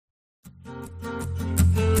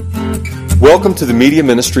Welcome to the media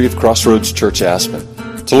ministry of Crossroads Church Aspen.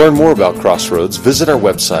 To learn more about Crossroads, visit our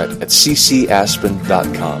website at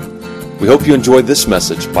ccaspen.com. We hope you enjoyed this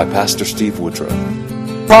message by Pastor Steve Woodrow.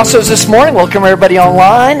 Crossroads this morning. Welcome everybody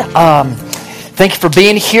online. Thank you for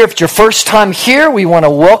being here. If it's your first time here, we want to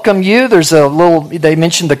welcome you. There's they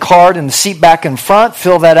mentioned the card and the seat back in front.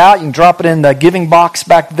 Fill that out. You can drop it in the giving box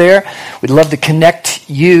back there. We'd love to connect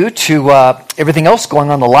you to everything else going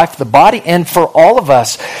on in the life of the body. And for all of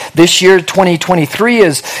us, this year, 2023,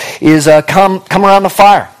 is come around the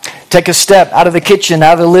fire. Take a step out of the kitchen,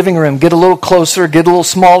 out of the living room, get a little closer, get a little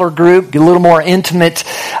smaller group, get a little more intimate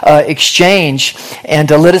exchange, and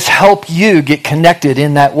let us help you get connected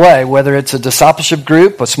in that way, whether it's a discipleship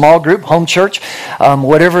group, a small group, home church,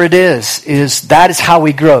 whatever it is that is how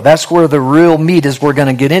we grow. That's where the real meat is we're going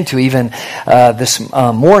to get into even this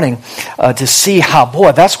morning to see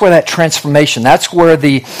how, that's where that transformation, that's where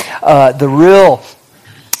the real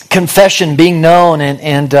confession, being known,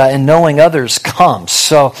 and knowing others comes.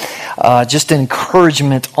 So just an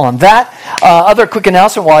encouragement on that. Other quick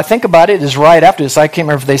announcement while I think about it is right after this. I can't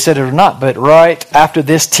remember if they said it or not, but right after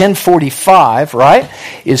this, 10:45, right,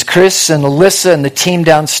 is Chris and Alyssa and the team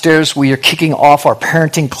downstairs. We are kicking off our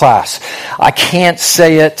parenting class. I can't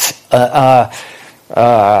say it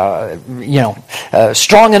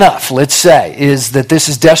strong enough, let's say, is that this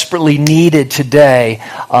is desperately needed today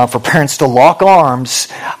for parents to lock arms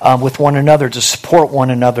with one another, to support one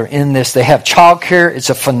another in this. They have childcare. It's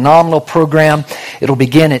a phenomenal program. It'll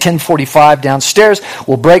begin at 10:45 downstairs.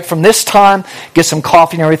 We'll break from this time, get some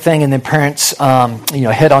coffee and everything, and then parents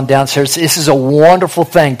head on downstairs. This is a wonderful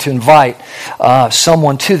thing to invite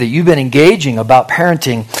someone to that you've been engaging about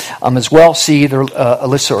parenting as well. See either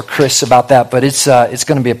Alyssa or Chris about that, but it's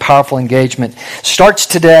going to be a powerful engagement. Starts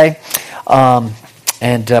today,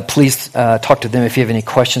 and please talk to them if you have any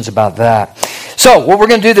questions about that. So what we're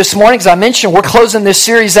going to do this morning, as I mentioned, we're closing this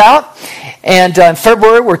series out, and in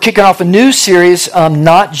February we're kicking off a new series,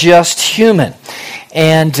 Not Just Human.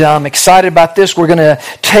 And I'm excited about this. We're going to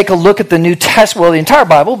take a look at the New Testament, well, the entire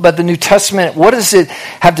Bible, but the New Testament. What does it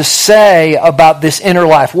have to say about this inner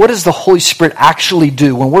life? What does the Holy Spirit actually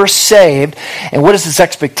do when we're saved? And what is this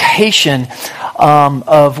expectation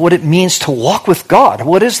of what it means to walk with God?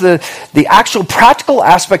 What is the actual practical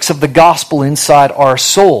aspects of the gospel inside our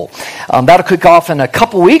soul? That'll kick off in a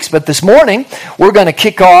couple weeks, but this morning we're going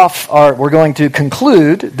to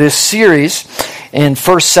conclude this series in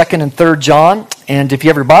 1st, 2nd, and 3rd John. And if you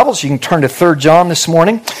have your Bibles, you can turn to 3rd John this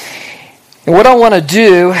morning. And what I want to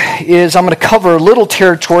do is I'm going to cover a little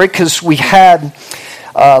territory because we had,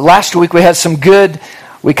 last week we had some good,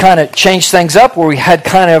 we kind of changed things up where we had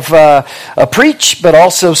kind of a preach, but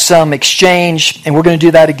also some exchange. And we're going to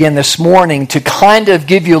do that again this morning to kind of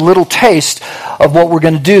give you a little taste of what we're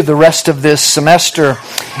going to do the rest of this semester,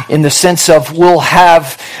 in the sense of we'll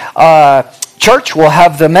have church, we'll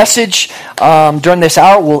have the message during this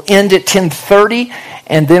hour. We'll end at 10:30,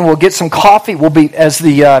 and then we'll get some coffee. We'll be, as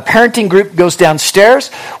the parenting group goes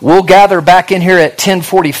downstairs, we'll gather back in here at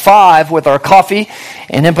 10:45 with our coffee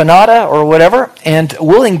and empanada or whatever, and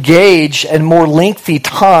we'll engage in more lengthy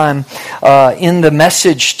time in the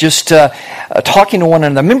message, just talking to one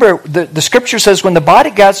another. Remember, the Scripture says when the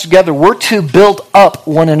body gathers together, we're to build up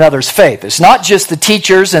one another's faith. It's not just the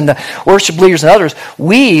teachers and the worship leaders and others.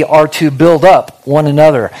 We are to build up one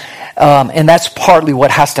another, and that's partly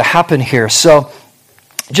what has to happen here. So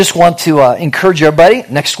just want to encourage everybody.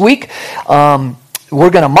 Next week, we're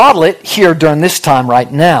going to model it here during this time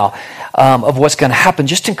right now of what's going to happen.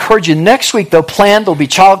 Just encourage you. Next week, though, there'll be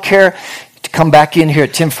childcare to come back in here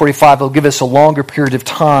at 10:45. It'll give us a longer period of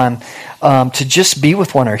time to just be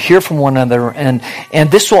with one another, hear from one another.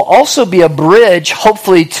 And this will also be a bridge,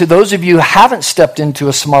 hopefully, to those of you who haven't stepped into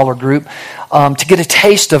a smaller group to get a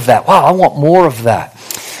taste of that. Wow, I want more of that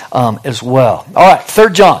as well. All right,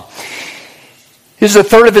 3rd John. This is the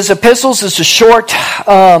third of his epistles. It's a short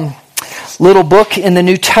little book in the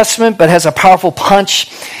New Testament, but has a powerful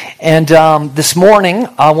punch. And this morning,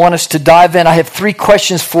 I want us to dive in. I have 3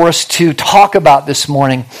 questions for us to talk about this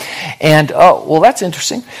morning. And, that's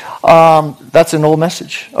interesting. That's an old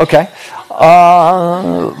message. Okay.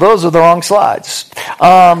 Those are the wrong slides.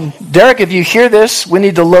 Derek, if you hear this, we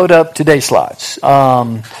need to load up today's slides.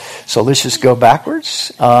 So let's just go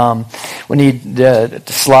backwards. We need the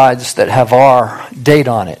slides that have our date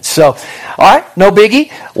on it. So, all right, no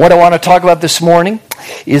biggie. What I want to talk about this morning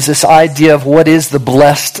is this idea of what is the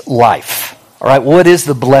blessed life. All right, what is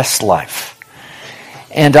the blessed life?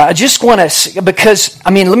 And I just want to, because,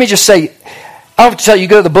 let me just say, I have to tell you, you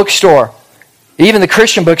go to the bookstore, even the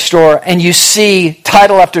Christian bookstore, and you see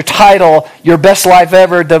title after title, Your Best Life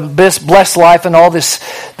Ever, The Best Blessed Life, and all this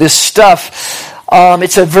stuff,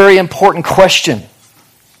 it's a very important question.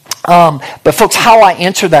 But folks, how we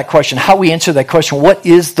answer that question, what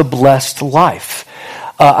is the blessed life?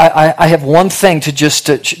 I have one thing to just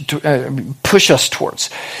push us towards.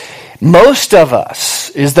 Most of us,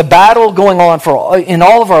 is the battle going on in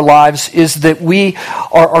all of our lives, is that we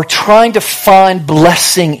are trying to find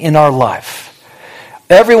blessing in our life.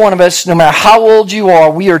 Every one of us, no matter how old you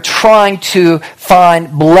are, we are trying to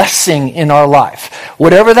find blessing in our life.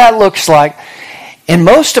 Whatever that looks like. And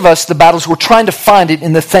most of us, the battles, we're trying to find it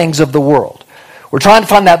in the things of the world. We're trying to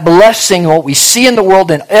find that blessing in what we see in the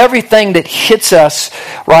world and everything that hits us,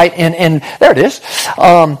 right? And there it is.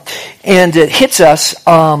 And it hits us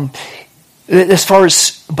as far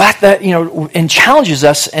as back that, and challenges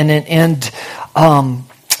us and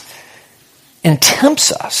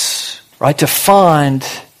tempts us, right, to find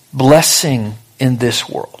blessing in this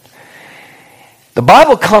world. The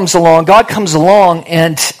Bible comes along, God comes along,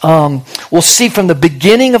 and we'll see from the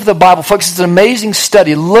beginning of the Bible, folks, it's an amazing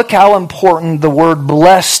study. Look how important the word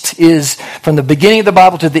blessed is from the beginning of the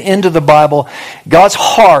Bible to the end of the Bible. God's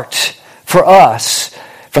heart for us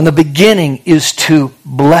from the beginning is to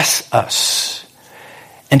bless us.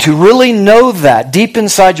 And to really know that deep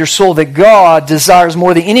inside your soul that God desires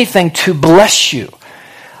more than anything to bless you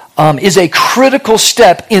is a critical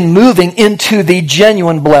step in moving into the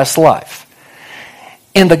genuine blessed life.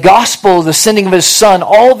 In the gospel, the sending of His Son,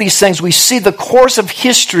 all these things, we see the course of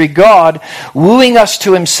history, God wooing us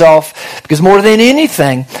to Himself, because more than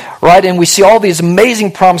anything, right, and we see all these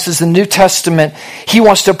amazing promises in the New Testament, He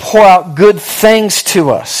wants to pour out good things to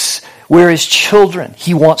us. We're His children.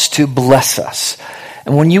 He wants to bless us.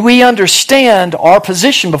 And when we understand our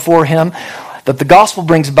position before Him, that the gospel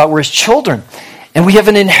brings about, we're His children, and we have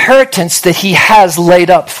an inheritance that He has laid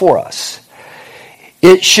up for us.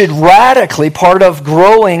 It should radically, part of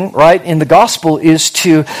growing, right, in the gospel is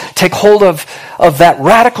to take hold of that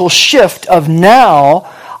radical shift of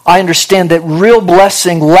now I understand that real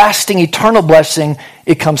blessing, lasting, eternal blessing,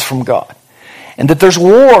 it comes from God. And that there's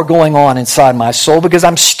war going on inside my soul because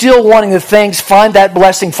I'm still wanting the things, find that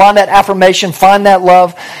blessing, find that affirmation, find that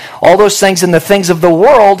love, all those things in the things of the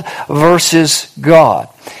world versus God.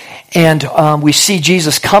 And we see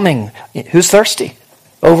Jesus coming. Who's thirsty?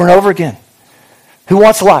 Over and over again. Who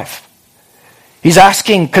wants life? He's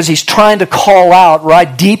asking because He's trying to call out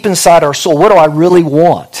right deep inside our soul, what do I really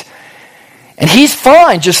want? And He's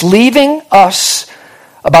fine just leaving us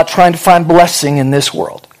about trying to find blessing in this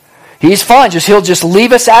world. He's fine. He'll just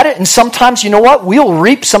leave us at it. And sometimes, you know what? We'll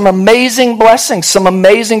reap some amazing blessings, some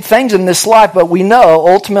amazing things in this life, but we know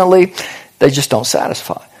ultimately they just don't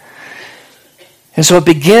satisfy. And so it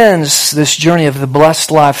begins this journey of the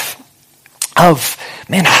blessed life of,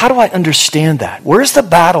 man, how do I understand that? Where's the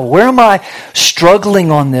battle? Where am I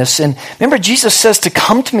struggling on this? And remember, Jesus says to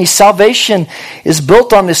come to me. Salvation is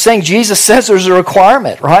built on this thing. Jesus says there's a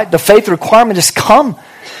requirement, right? The faith requirement is come,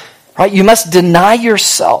 right? You must deny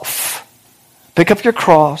yourself. Pick up your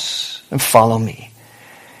cross and follow me.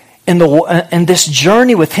 And this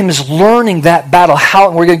journey with Him is learning that battle.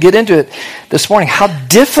 And we're going to get into it this morning, how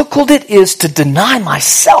difficult it is to deny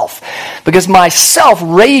myself. Because myself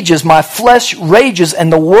rages, my flesh rages,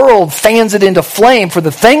 and the world fans it into flame for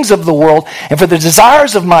the things of the world and for the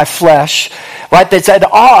desires of my flesh, right, that's at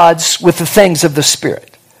odds with the things of the Spirit.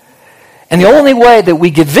 And the only way that we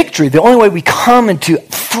get victory, the only way we come into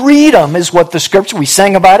freedom is what the Scripture, we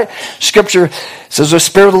sang about it. Scripture says the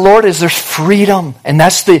Spirit of the Lord is there's freedom. And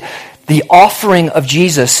that's the offering of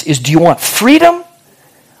Jesus is, do you want freedom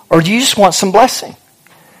or do you just want some blessing?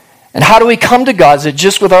 And how do we come to God? Is it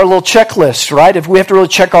just with our little checklist, right? If we have to really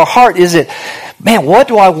check our heart, is it, man, what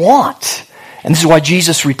do I want? And this is why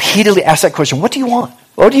Jesus repeatedly asked that question. What do you want?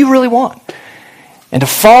 What do you really want? And to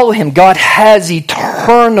follow Him, God has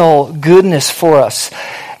eternal goodness for us.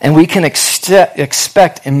 And we can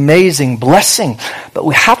expect amazing blessing. But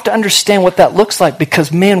we have to understand what that looks like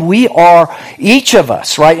because, man, we are, each of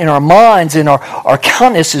us, right, in our minds, in our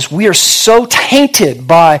consciousness, we are so tainted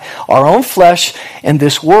by our own flesh and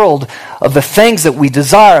this world of the things that we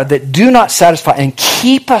desire that do not satisfy and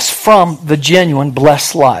keep us from the genuine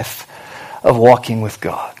blessed life of walking with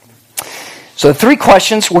God. So the three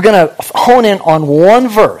questions, we're going to hone in on one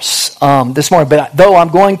verse this morning. But though I'm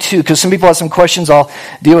going to, because some people have some questions, I'll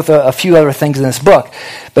deal with a few other things in this book.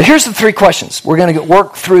 But here's the three questions. We're going to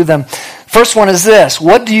work through them. First one is this.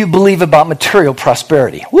 What do you believe about material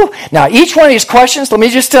prosperity? Woo. Now, each one of these questions, let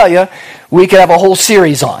me just tell you, we could have a whole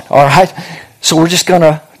series on. All right? So we're just going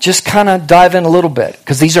to kind of dive in a little bit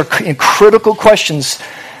because these are critical questions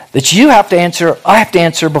that you have to answer, I have to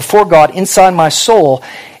answer before God inside my soul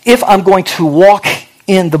if I'm going to walk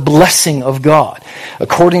in the blessing of God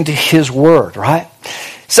according to His Word, right?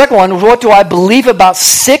 Second one, what do I believe about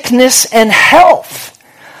sickness and health?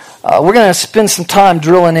 We're going to spend some time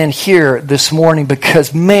drilling in here this morning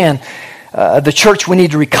because, man, the church, we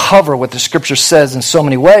need to recover what the Scripture says in so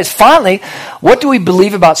many ways. Finally, what do we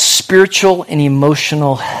believe about spiritual and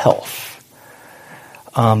emotional health?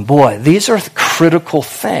 Boy, these are critical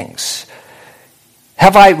things.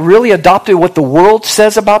 Have I really adopted what the world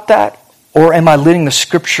says about that? Or am I letting the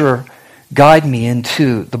Scripture guide me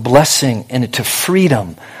into the blessing and into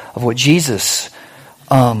freedom of what Jesus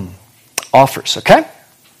offers, okay?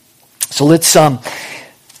 So let's, 3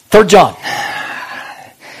 John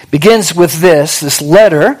begins with this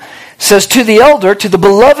letter says, to the elder, to the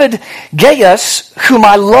beloved Gaius, whom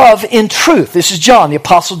I love in truth. This is John, the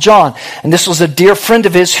Apostle John. And this was a dear friend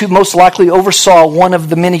of his who most likely oversaw one of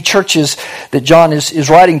the many churches that John is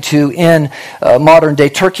writing to in modern-day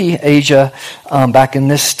Turkey, Asia, back in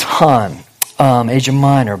this time, Asia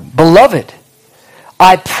Minor. Beloved,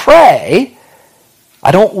 I pray,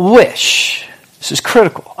 I don't wish, this is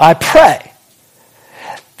critical, I pray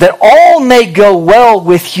that all may go well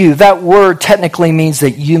with you. That word technically means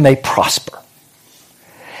that you may prosper.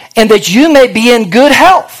 And that you may be in good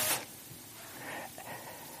health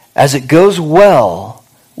as it goes well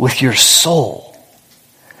with your soul.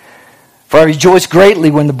 For I rejoiced greatly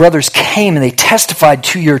when the brothers came and they testified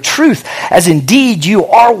to your truth, as indeed you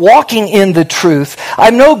are walking in the truth. I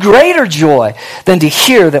have no greater joy than to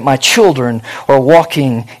hear that my children are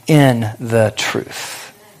walking in the truth.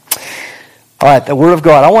 All right, the Word of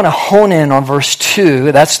God. I want to hone in on verse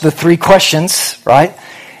 2. That's the 3 questions, right?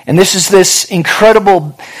 And this is this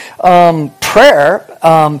incredible prayer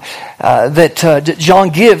that John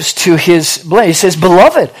gives to his beloved. He says,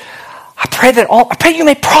 beloved, I pray you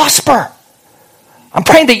may prosper. I'm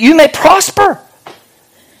praying that you may prosper.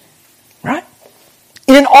 Right?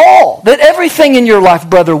 In all, that everything in your life,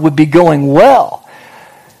 brother, would be going well.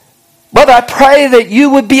 Brother, I pray that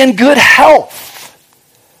you would be in good health,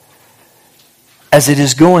 as it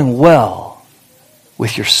is going well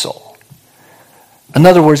with your soul. In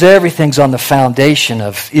other words, everything's on the foundation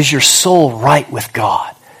of, is your soul right with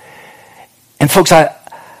God? And folks,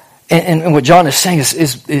 and what John is saying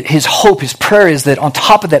is his hope, his prayer is that on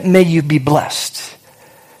top of that, may you be blessed.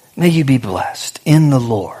 May you be blessed in the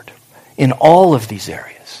Lord in all of these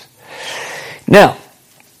areas. Now,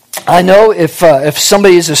 I know if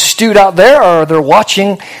somebody is astute out there or they're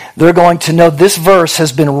watching, they're going to know this verse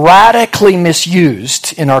has been radically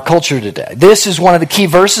misused in our culture today. This is one of the key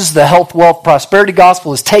verses. The health, wealth, prosperity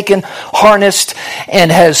gospel is taken, harnessed,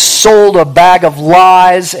 and has sold a bag of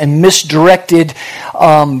lies and misdirected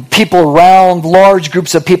people around, large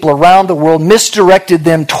groups of people around the world, misdirected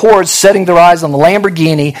them towards setting their eyes on the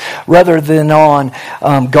Lamborghini rather than on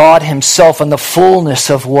God Himself and the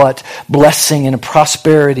fullness of what blessing and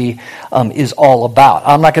prosperity is all about.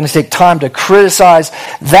 I'm not going to take time to criticize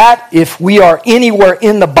that. If we are anywhere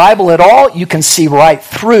in the Bible at all, you can see right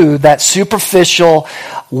through that superficial,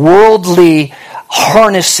 worldly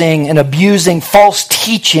harnessing and abusing false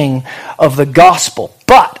teaching of the gospel.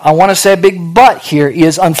 But, I want to say a big but here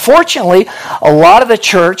is, unfortunately, a lot of the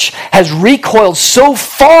church has recoiled so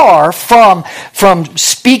far from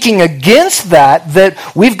speaking against that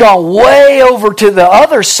we've gone way over to the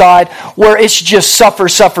other side where it's just suffer,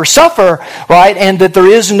 right? And that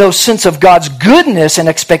there is no sense of God's goodness and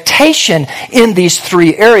expectation in these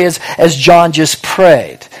 3 areas as John just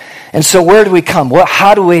prayed. And so where do we come? Well,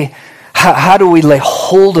 how do we lay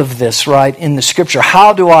hold of this, right, in the Scripture?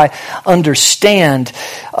 How do I understand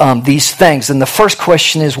these things? And the first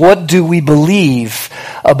question is, what do we believe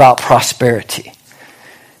about prosperity?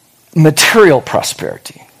 Material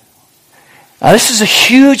prosperity. Now, this is a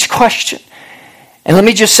huge question. And let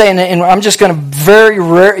me just say, and I'm just going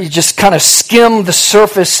to just kind of skim the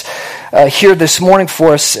surface here this morning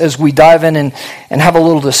for us as we dive in and have a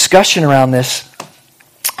little discussion around this.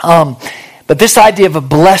 But this idea of a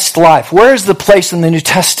blessed life, where is the place in the New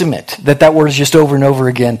Testament that word is just over and over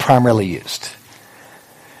again primarily used?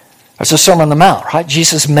 It's the Sermon on the Mount, right?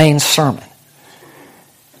 Jesus' main sermon.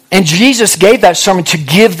 And Jesus gave that sermon to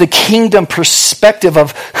give the kingdom perspective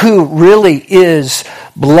of who really is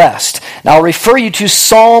blessed. Now I'll refer you to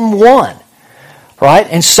Psalm 1. Right?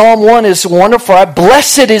 And Psalm 1 is wonderful. Right?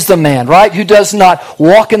 Blessed is the man, right, who does not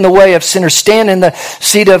walk in the way of sinners, stand in the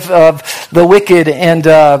seat of the wicked, and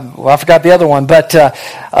I forgot the other one. But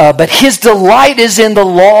his delight is in the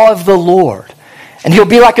law of the Lord. And he'll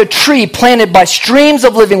be like a tree planted by streams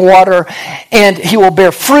of living water, and he will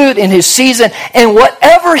bear fruit in his season. And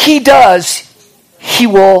whatever he does, he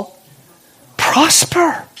will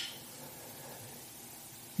prosper.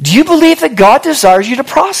 Do you believe that God desires you to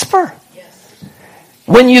prosper?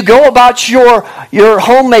 When you go about your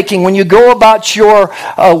homemaking, when you go about your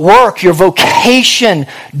work, your vocation,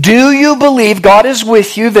 do you believe God is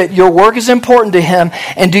with you, that your work is important to Him,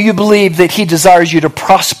 and do you believe that He desires you to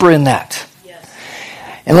prosper in that? Yes.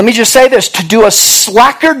 And let me just say this, to do a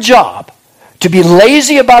slacker job, to be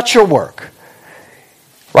lazy about your work,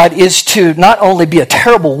 right, is to not only be a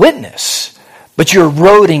terrible witness, but you're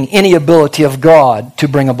eroding any ability of God to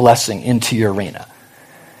bring a blessing into your arena.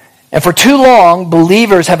 And for too long,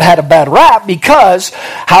 believers have had a bad rap because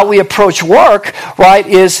how we approach work, right,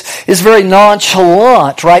 is very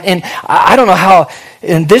nonchalant, right? And I don't know how,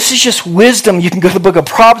 and this is just wisdom. You can go to the book of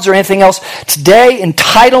Proverbs or anything else. Today,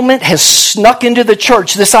 entitlement has snuck into the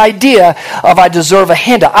church. This idea of I deserve a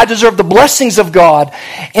handout. I deserve the blessings of God.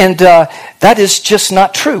 And that is just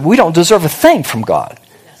not true. We don't deserve a thing from God.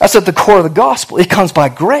 That's at the core of the gospel. It comes by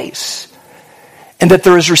grace. And that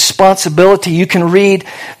there is responsibility. You can read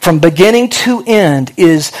from beginning to end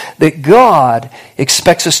is that God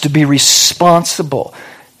expects us to be responsible.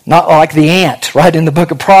 Not like the ant, right, in the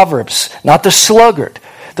book of Proverbs. Not the sluggard.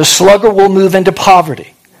 The sluggard will move into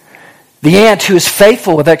poverty. The ant who is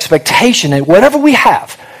faithful with expectation, and whatever we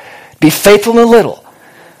have, be faithful in a little,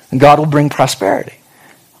 and God will bring prosperity.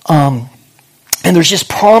 And there's just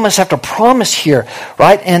promise after promise here,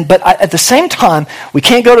 right? But at the same time, we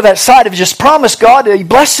can't go to that side of just promise God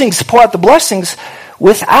blessings, pour out the blessings,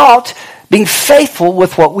 without being faithful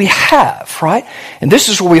with what we have, right? And this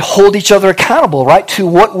is where we hold each other accountable, right, to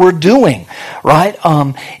what we're doing, right,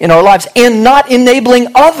 in our lives, and not enabling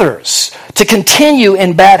others to continue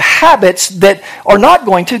in bad habits that are not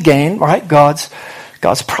going to gain, right, God's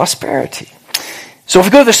prosperity. So if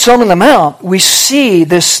we go to the Sermon on the Mount, we see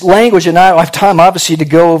this language, and I don't have time, obviously, to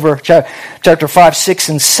go over chapter 5, 6,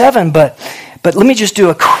 and 7, but let me just do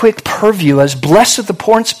a quick purview. As blessed are the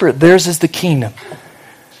poor in spirit, theirs is the kingdom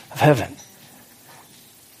of heaven.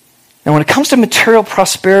 Now, when it comes to material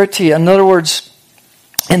prosperity, in other words,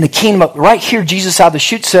 in the kingdom, right here, Jesus out of the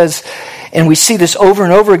chute says, and we see this over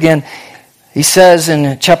and over again, he says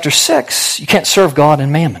in chapter 6, you can't serve God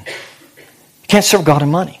and mammon. You can't serve God and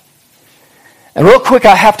money. And real quick,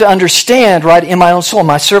 I have to understand, right, in my own soul,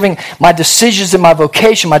 my serving, my decisions in my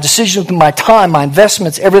vocation, my decisions with my time, my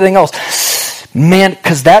investments, everything else. Man,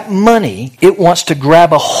 because that money, it wants to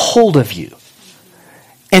grab a hold of you.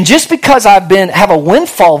 And just because I've have a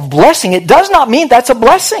windfall of blessing, it does not mean that's a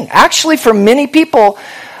blessing. Actually, for many people,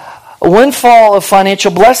 a windfall of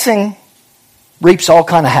financial blessing reaps all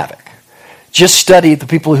kind of havoc. Just study the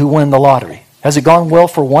people who win the lottery. Has it gone well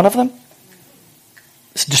for one of them?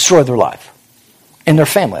 It's destroyed their life. In their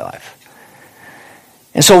family life.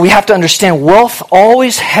 And so we have to understand wealth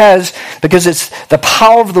always has, because it's the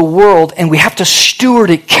power of the world, and we have to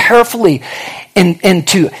steward it carefully. And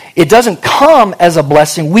it doesn't come as a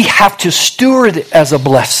blessing, we have to steward it as a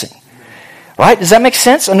blessing. Right? Does that make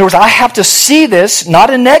sense? In other words, I have to see this,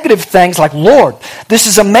 not in negative things like, Lord, this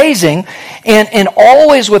is amazing, and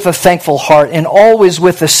always with a thankful heart, and always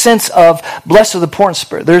with a sense of, blessed are the poor in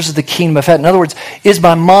spirit, theirs the kingdom of heaven. In other words, is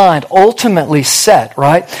my mind ultimately set,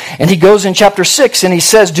 right? And he goes in chapter 6, and he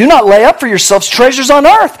says, do not lay up for yourselves treasures on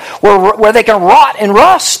earth, where they can rot and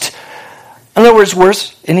rust. In other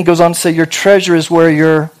words, and he goes on to say, your treasure is where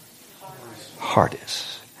your heart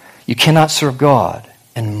is. You cannot serve God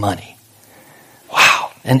and money.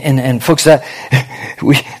 Wow. And folks, that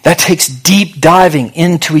takes deep diving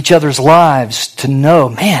into each other's lives to know,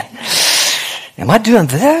 man, am I doing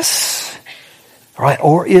this? Right?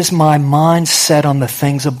 Or is my mind set on the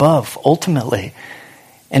things above, ultimately?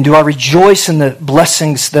 And do I rejoice in the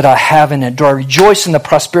blessings that I have in it? Do I rejoice in the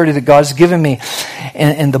prosperity that God's given me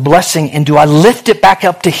and the blessing? And do I lift it back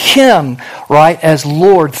up to Him, right, as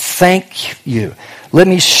Lord, thank you. Let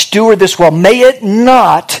me steward this well. May it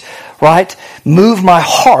not, right, move my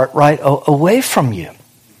heart, right, away from you.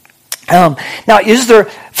 Now, is there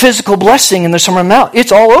physical blessing in the Sermon on the Mount?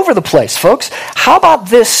 It's all over the place, folks. How about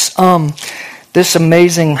this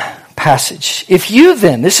amazing passage? If you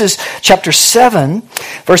then, this is chapter 7,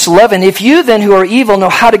 verse 11, if you then who are evil know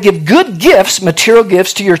how to give good gifts, material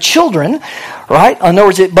gifts to your children, right? In other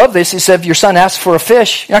words, above this, he said, if your son asks for a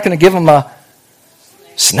fish, you're not going to give him a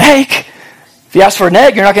snake. If he asks for an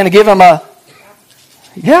egg, you're not going to give him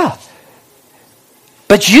yeah.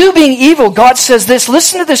 But you being evil, God says this,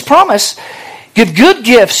 listen to this promise, give good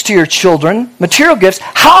gifts to your children, material gifts.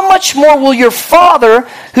 How much more will your Father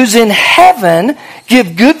who's in heaven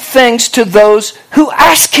give good things to those who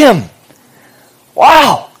ask Him?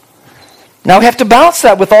 Wow. Now we have to balance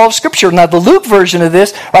that with all of Scripture. Now the Luke version of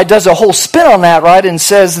this, right, does a whole spin on that, right, and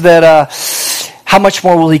says that how much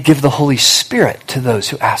more will he give the Holy Spirit to those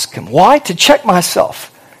who ask him? Why? To check myself.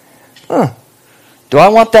 Do I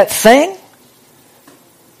want that thing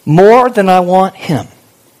more than I want him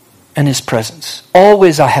and his presence?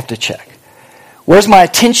 Always I have to check. Where's my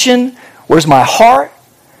attention? Where's my heart?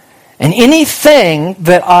 And anything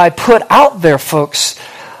that I put out there, folks,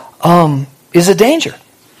 is a danger.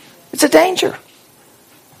 It's a danger.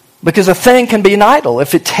 Because a thing can be an idol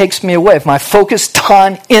if it takes me away. If my focus,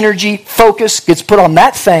 time, energy, focus gets put on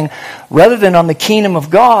that thing rather than on the kingdom of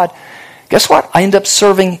God, guess what? I end up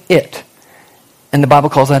serving it. And the Bible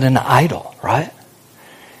calls that an idol, right?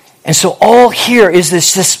 And so all here is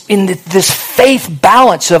this faith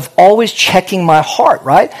balance of always checking my heart,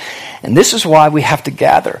 right? And this is why we have to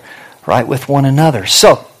gather, right, with one another.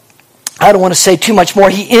 So I don't want to say too much more.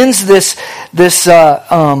 He ends his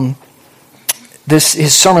Sermon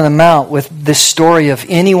on the Mount with this story of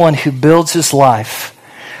anyone who builds his life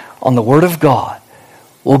on the Word of God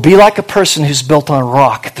will be like a person who's built on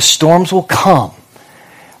rock. The storms will come,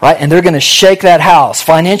 right? And they're going to shake that house,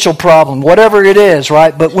 financial problem, whatever it is,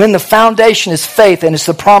 right? But when the foundation is faith and it's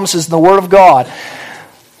the promises in the Word of God,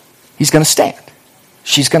 he's going to stand.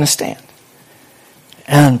 She's going to stand.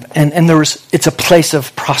 And it's a place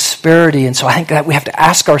of prosperity. And so I think that we have to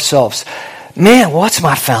ask ourselves, man, what's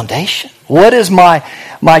my foundation? What is my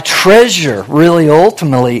treasure really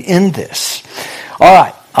ultimately in this? All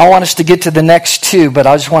right, I want us to get to the next two, but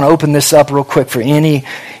I just want to open this up real quick for any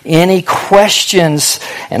questions.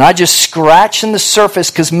 And I just scratching the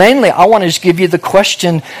surface because mainly I want to just give you the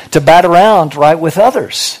question to bat around, right, with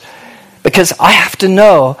others. Because I have to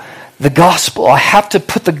know the gospel. I have to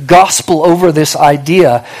put the gospel over this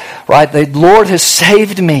idea, right? The Lord has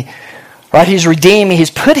saved me, right? He's redeemed me. He's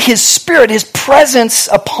put His Spirit, His presence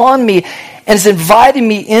upon me, and has invited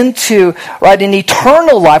me into, right, an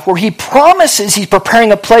eternal life where He promises He's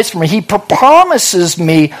preparing a place for me. He promises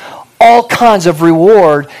me all kinds of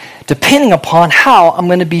reward depending upon how I'm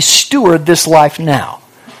going to be steward this life now,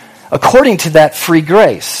 according to that free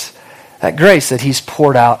grace, that grace that He's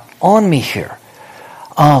poured out on me here.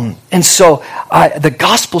 And so the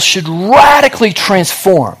gospel should radically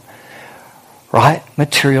transform, right,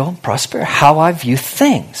 material prosperity, how I view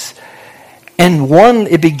things. And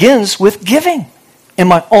it begins with giving.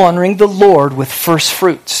 Am I honoring the Lord with first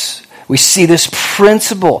fruits? We see this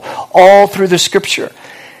principle all through the Scripture.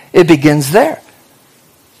 It begins there.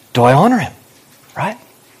 Do I honor Him? Right?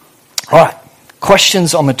 All right.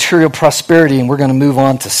 Questions on material prosperity, and we're going to move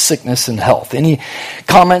on to sickness and health. Any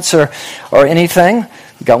comments or anything?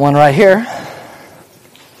 We got one right here.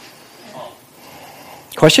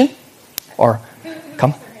 Question? Or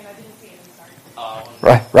come?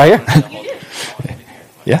 Right here?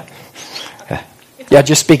 Yeah? Yeah,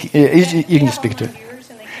 just speak. You can just speak to it.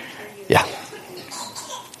 Yeah.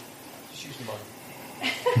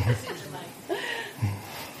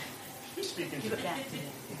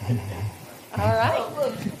 All right.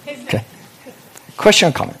 Okay. Question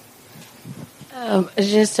or comment?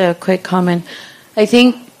 Just a quick comment. I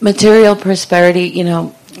think material prosperity,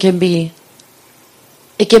 can be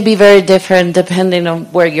very different depending on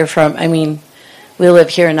where you're from. I mean, we live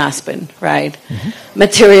here in Aspen, right? Mm-hmm.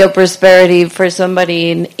 Material prosperity for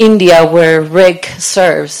somebody in India where Rick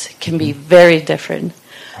serves can be very different.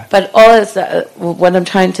 Right. But what I'm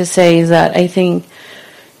trying to say is that I think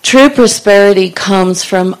true prosperity comes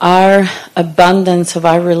from our abundance of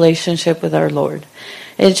our relationship with our Lord.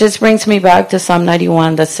 It just brings me back to Psalm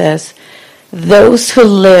 91 that says, those who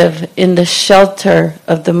live in the shelter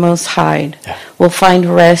of the Most High will find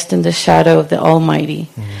rest in the shadow of the Almighty.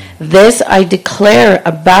 Mm-hmm. This I declare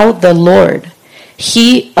about the Lord.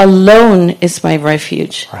 He alone is my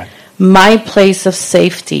refuge, my place of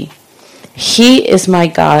safety. He is my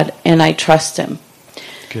God, and I trust Him.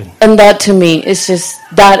 Good. And that to me is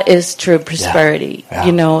that is true prosperity. Yeah.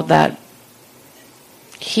 Yeah. That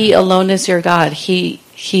He alone is your God. He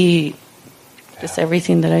is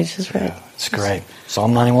everything that I just read. Yeah, it's great.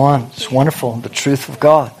 Psalm 91. It's wonderful. The truth of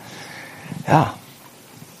God. Yeah.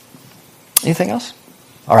 Anything else?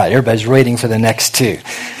 All right, everybody's waiting for the next two.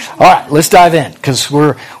 All right, let's dive in because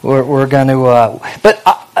we're going to. But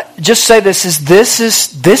just say this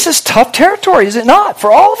is tough territory, is it not,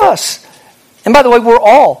 for all of us? And by the way, we're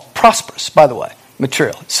all prosperous. By the way,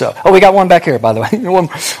 material. So, we got one back here. By the way,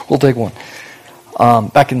 we'll take one.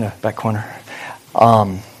 Back in the back corner.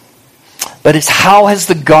 But it's how has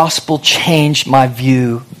the gospel changed my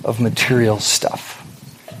view of material stuff?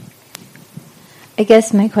 I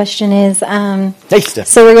guess my question is, Hey, Steph.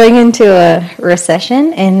 so we're going into a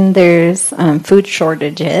recession, and there's food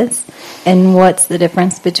shortages. And what's the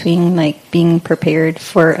difference between like being prepared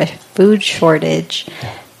for a food shortage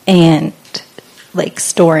and like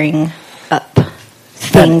storing up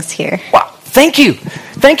things here? Wow. Thank you,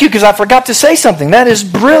 because I forgot to say something. That is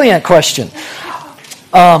a brilliant question.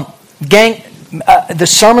 Gang, the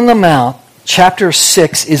Sermon on the Mount, chapter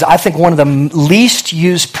 6, is, I think, one of the least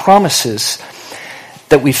used promises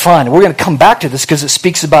that we find. We're going to come back to this because it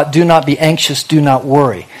speaks about do not be anxious, do not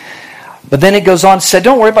worry. But then it goes on to say,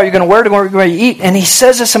 don't worry about what you're going to wear, don't worry about what you're going to eat. And he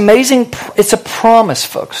says this amazing, it's a promise,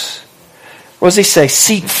 folks. What does he say?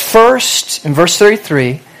 Seek first, in verse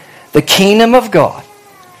 33, the kingdom of God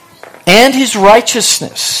and his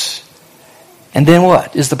righteousness. And then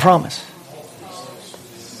what is the promise?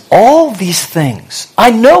 All these things.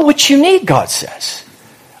 I know what you need, God says.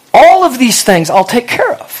 All of these things I'll take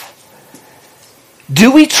care of.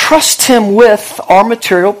 Do we trust him with our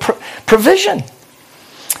material provision?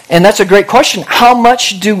 And that's a great question. How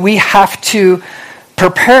much do we have to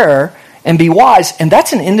prepare and be wise? And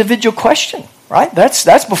that's an individual question, right?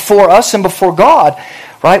 That's before us and before God,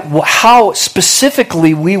 right? How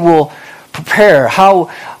specifically we will prepare,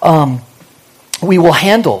 how we will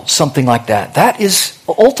handle something like that. That is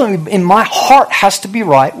ultimately, in my heart, has to be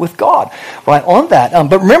right with God, right on that.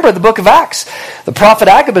 But remember the book of Acts, the prophet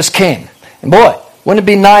Agabus came, and boy, wouldn't it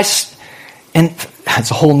be nice, and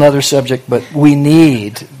that's a whole nother subject, but we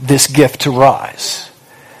need this gift to rise.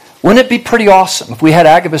 Wouldn't it be pretty awesome if we had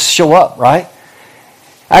Agabus show up, right?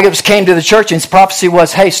 Agabus came to the church and his prophecy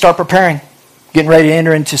was, hey, start preparing, getting ready to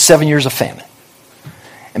enter into 7 years of famine.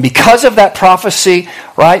 And because of that prophecy,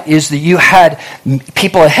 right, is that you had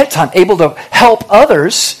people ahead of time able to help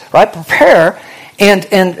others, right, prepare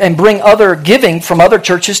and bring other giving from other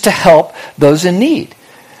churches to help those in need.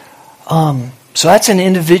 So that's an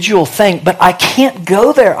individual thing, but I can't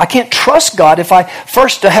go there. I can't trust God if I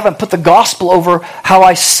first haven't put the gospel over how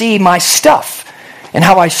I see my stuff and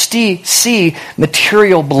how I see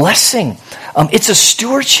material blessing. It's a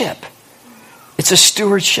stewardship. It's a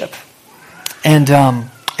stewardship. And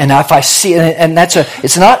if I see, and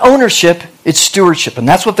it's not ownership, it's stewardship. And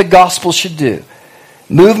that's what the gospel should do.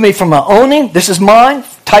 Move me from a owning, this is mine,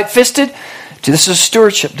 tight-fisted, to this is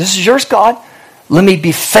stewardship. This is yours, God. Let me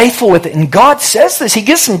be faithful with it. And God says this. He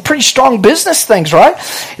gives some pretty strong business things, right?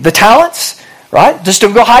 The talents, right? Just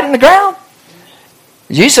don't go hide in the ground.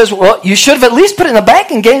 Jesus says, well, you should have at least put it in the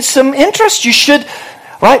bank and gained some interest. You should,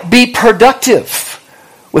 right, be productive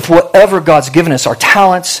with whatever God's given us. Our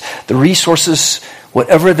talents, the resources,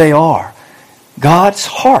 whatever they are. God's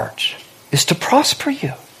heart is to prosper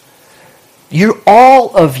you. You're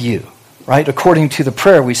all of you, right? According to the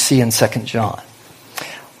prayer we see in 2 John.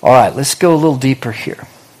 All right, let's go a little deeper here.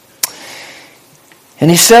 And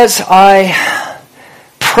he says, I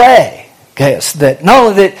pray, guys, that not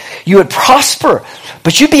only that you would prosper,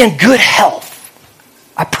 but you'd be in good health.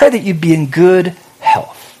 I pray that you'd be in good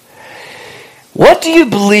health. What do you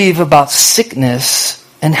believe about sickness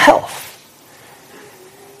and health?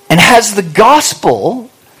 And has the gospel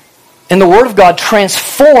and the Word of God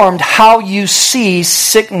transformed how you see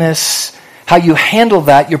sickness, how you handle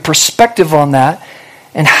that, your perspective on that,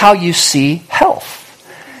 and how you see health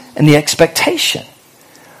and the expectation?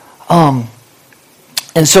 And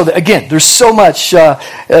so, again, there's so much that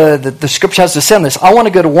the Scripture has to say on this. I want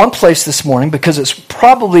to go to one place this morning because it's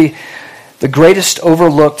probably the greatest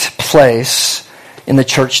overlooked place in the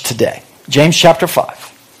church today. James chapter 5.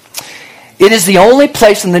 It is the only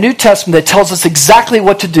place in the New Testament that tells us exactly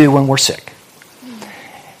what to do when we're sick.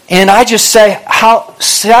 And I just say how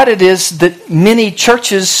sad it is that many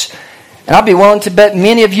churches, and I'd be willing to bet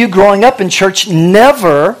many of you growing up in church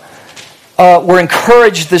never were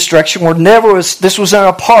encouraged this direction, this wasn't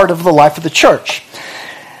a part of the life of the church.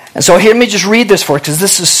 And so here, let me just read this for you because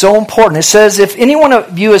this is so important. It says, if any one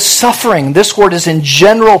of you is suffering, this word is in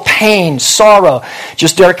general pain, sorrow.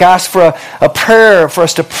 Just Derek asked for a prayer, for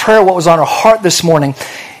us to pray what was on our heart this morning.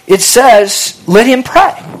 It says, let him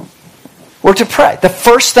pray. We're to pray. The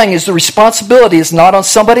first thing is the responsibility is not on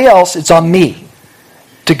somebody else, it's on me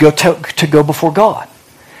to go before God.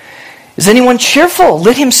 Is anyone cheerful?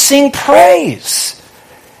 Let him sing praise.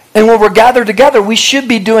 And when we're gathered together, we should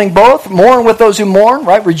be doing both. Mourn with those who mourn,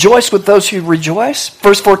 right? Rejoice with those who rejoice.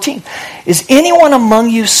 Verse 14. Is anyone among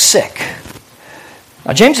you sick?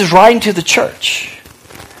 Now, James is writing to the church.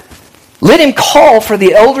 Let him call for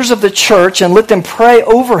the elders of the church and let them pray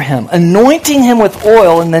over him, anointing him with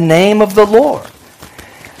oil in the name of the Lord.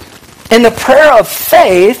 And the prayer of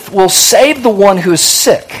faith will save the one who is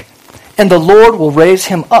sick, and the Lord will raise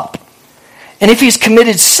him up. And if he's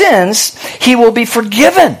committed sins, he will be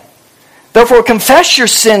forgiven. Therefore, confess your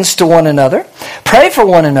sins to one another. Pray for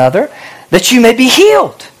one another that you may be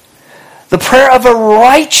healed. The prayer of a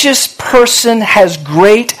righteous person has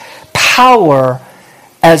great power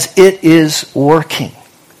as it is working.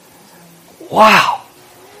 Wow.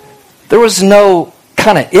 There was no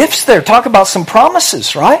kind of ifs there. Talk about some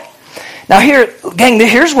promises, right? Now here, gang,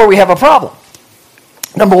 here's where we have a problem.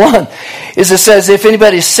 Number one is it says, if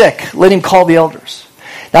anybody's sick, let him call the elders.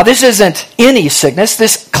 Now this isn't any sickness.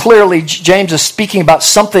 This clearly, James is speaking about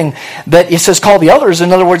something that it says call the elders.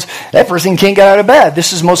 In other words, that person can't get out of bed.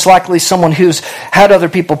 This is most likely someone who's had other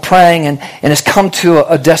people praying and has come to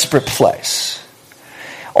a desperate place.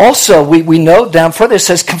 Also, we note down further, it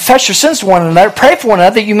says, confess your sins to one another, pray for one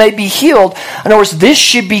another that you may be healed. In other words, this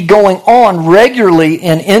should be going on regularly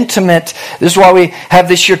and intimate. This is why we have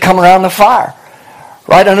this year come around the fire.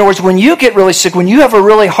 Right? In other words, when you get really sick, when you have a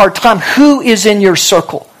really hard time, who is in your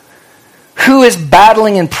circle? Who is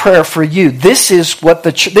battling in prayer for you? This is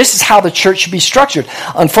how the church should be structured.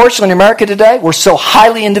 Unfortunately, in America today, we're so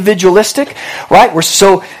highly individualistic, right? We're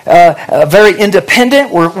so very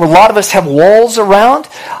independent. A lot of us have walls around.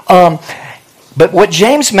 But what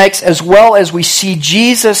James makes, as well as we see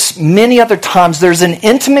Jesus many other times, there's an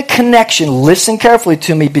intimate connection, listen carefully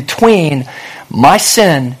to me, between my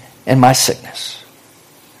sin and my sickness.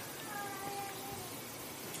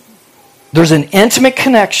 There's an intimate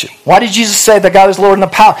connection. Why did Jesus say that God is Lord and the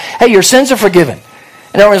power? Hey, your sins are forgiven.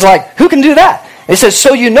 And everyone's like, who can do that? He says,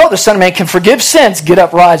 so you know the Son of Man can forgive sins. Get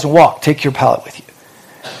up, rise, and walk. Take your pallet with you.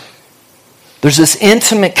 There's this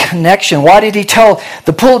intimate connection. Why did he tell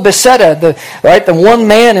the pool of Bethesda, the one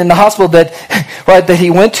man in the hospital that he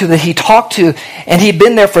went to, that he talked to, and he'd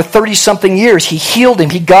been there for 30-something years. He healed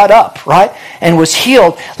him. He got up, right, and was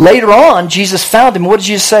healed. Later on, Jesus found him. What did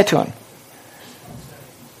Jesus say to him?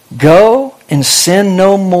 Go and sin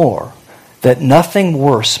no more, that nothing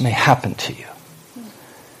worse may happen to you.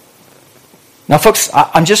 Now, folks,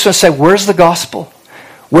 I'm just going to say, where's the gospel?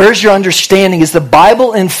 Where's your understanding? Is the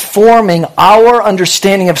Bible informing our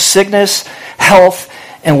understanding of sickness, health,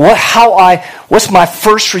 and what's my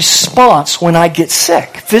first response when I get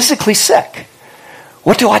sick, physically sick?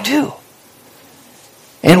 What do I do?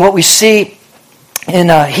 And what we see in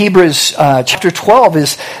Hebrews chapter 12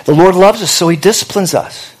 is the Lord loves us, so he disciplines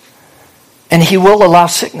us. And he will allow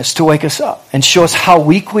sickness to wake us up and show us how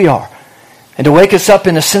weak we are. And to wake us up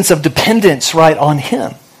in a sense of dependence, right, on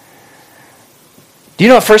him. Do you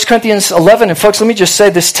know 1 Corinthians 11, and folks, let me just say,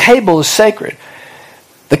 this table is sacred.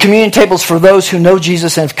 The communion table is for those who know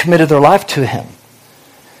Jesus and have committed their life to him.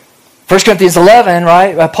 1 Corinthians 11,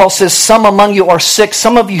 right, Paul says, some among you are sick,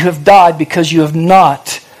 some of you have died because you have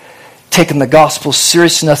not taken the gospel's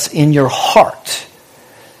seriousness in your heart.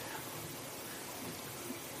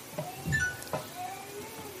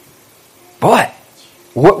 Boy,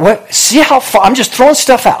 what? See how far, I'm just throwing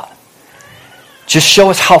stuff out. Just show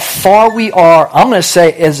us how far we are, I'm going to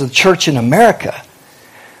say, as a church in America,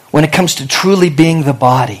 when it comes to truly being the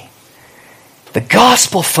body. The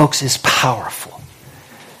gospel, folks, is powerful.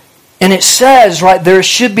 And it says, right, there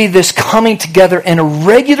should be this coming together and a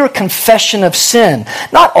regular confession of sin.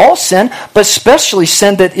 Not all sin, but especially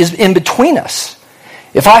sin that is in between us.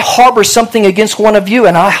 If I harbor something against one of you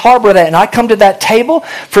and I harbor that and I come to that table,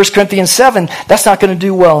 1 Corinthians 7, that's not going to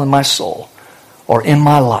do well in my soul or in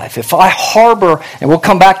my life. If I harbor, and we'll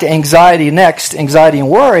come back to anxiety next, anxiety and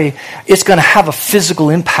worry, it's going to have a physical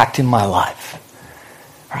impact in my life.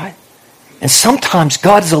 Right? And sometimes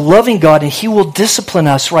God is a loving God and he will discipline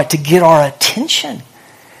us, right, to get our attention.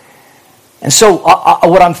 And so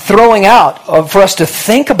what I'm throwing out for us to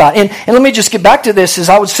think about, and let me just get back to this, is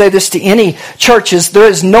I would say this to any church, is there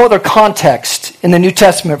is no other context in the New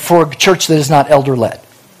Testament for a church that is not elder-led.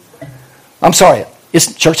 I'm sorry,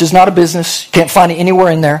 church is not a business. You can't find it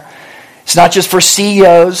anywhere in there. It's not just for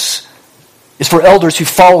CEOs. It's for elders who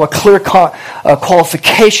follow a clear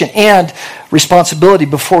qualification and responsibility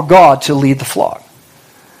before God to lead the flock.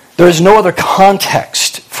 There is no other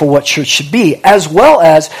context for what church should be, as well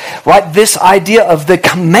as, right, this idea of the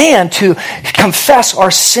command to confess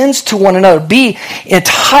our sins to one another, be in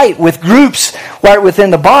tight with groups right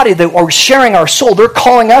within the body that are sharing our soul. They're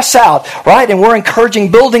calling us out, right, and we're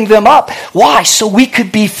encouraging, building them up. Why? So we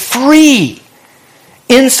could be free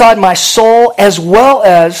inside my soul as well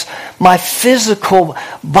as my physical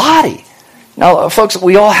body. Now, folks,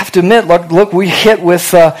 we all have to admit, look, we hit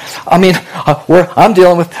with, I'm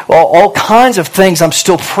dealing with all kinds of things I'm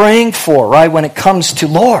still praying for, right, when it comes to,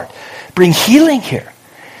 Lord, bring healing here.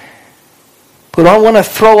 But what I want to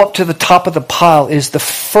throw up to the top of the pile is the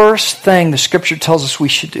first thing the Scripture tells us we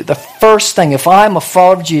should do. The first thing, if I'm a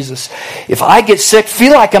follower of Jesus, if I get sick,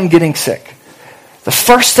 feel like I'm getting sick, the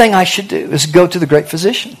first thing I should do is go to the great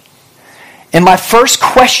physician. And my first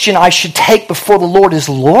question I should take before the Lord is,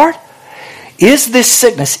 Lord, is this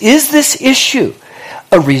sickness, is this issue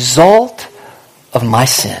a result of my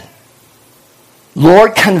sin?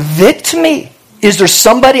 Lord, convict me. Is there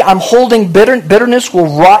somebody I'm holding bitterness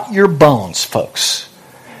will rot your bones, folks,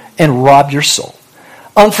 and rob your soul.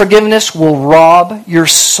 Unforgiveness will rob your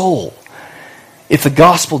soul if the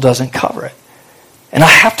gospel doesn't cover it. And I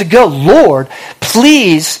have to go, Lord,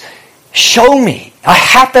 please show me.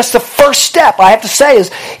 That's the first step I have to say is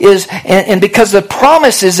because the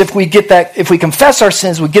promise is if we confess our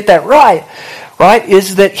sins, we get that right,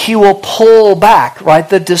 is that He will pull back,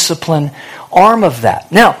 the discipline arm of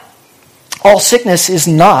that. Now, all sickness is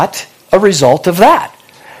not a result of that.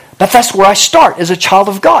 But that's where I start as a child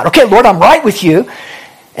of God. Okay, Lord, I'm right with you.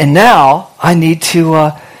 And now I need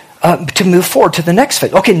to move forward to the next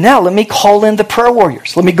phase. Okay, now let me call in the prayer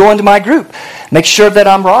warriors. Let me go into my group. Make sure that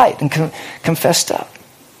I'm right and confessed up.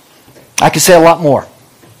 I could say a lot more.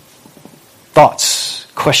 Thoughts,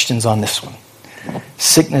 questions on this one.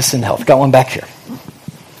 Sickness and health. Got one back here.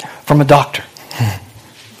 From a doctor.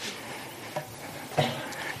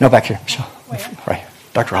 No, back here, Michelle. Right here.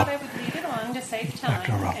 Dr. Rob. I would leave it on to save time,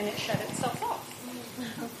 and it shut itself off.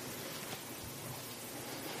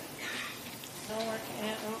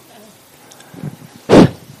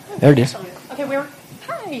 There it is. Okay,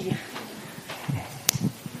 hi.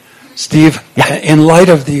 Steve, in light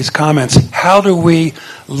of these comments, how do we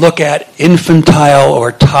look at infantile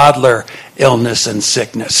or toddler illness and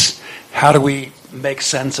sickness? How do we make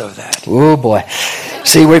sense of that? Oh, boy.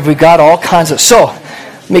 See, we've got all kinds of... So,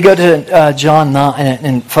 let me go to John 9.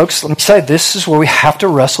 And folks, let me say, this is where we have to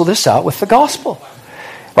wrestle this out with the gospel.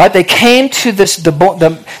 Right? They came to this...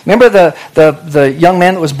 remember the young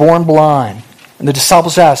man that was born blind? And the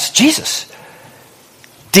disciples asked, Jesus,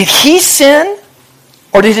 did he sin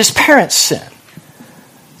or did his parents sin?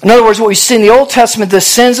 In other words, what we see in the Old Testament, the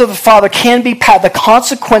sins of the father can be the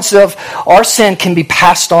consequences of our sin can be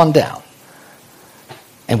passed on down.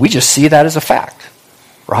 And we just see that as a fact,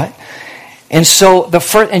 right? And so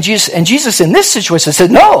Jesus in this situation said,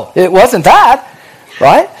 no, it wasn't that,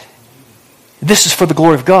 right? This is for the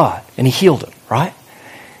glory of God. And He healed him, right?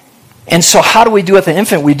 And so how do we do with an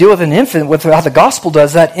infant? We do with an infant with how the gospel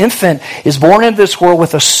does. That infant is born into this world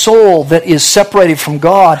with a soul that is separated from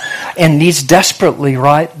God and needs desperately,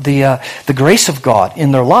 the grace of God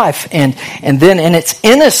in their life. And it's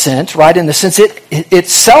innocent, in the sense it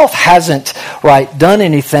itself hasn't, done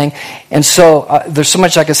anything. And so there's so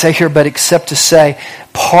much I can say here, but except to say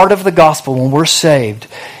part of the gospel when we're saved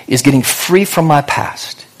is getting free from my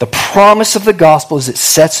past. The promise of the gospel is it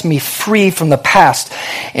sets me free from the past.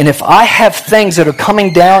 And if I have things that are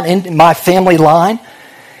coming down in my family line,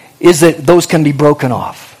 is that those can be broken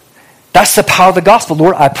off. That's the power of the gospel.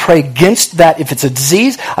 Lord, I pray against that. If it's a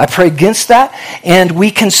disease, I pray against that. And we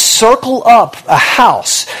can circle up a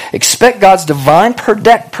house, expect God's divine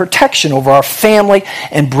protection over our family,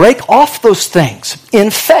 and break off those things in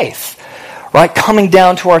faith, coming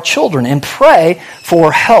down to our children, and pray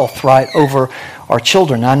for health, over our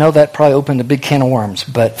children. Now, I know that probably opened a big can of worms,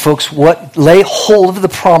 but folks, lay hold of the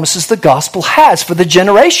promises the gospel has for the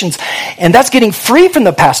generations. And that's getting free from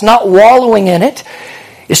the past, not wallowing in it.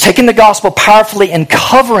 It's taking the gospel powerfully and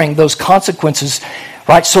covering those consequences,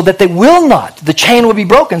 so that they will not, the chain will be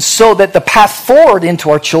broken, so that the path forward into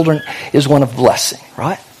our children is one of blessing,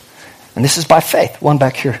 And this is by faith. One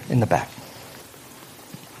back here in the back.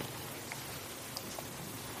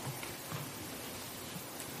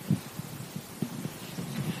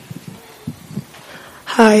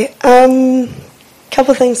 Hi.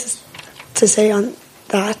 Couple things to say on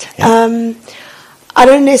that. Yeah. I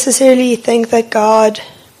don't necessarily think that God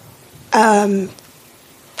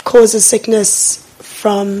causes sickness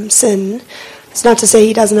from sin. It's not to say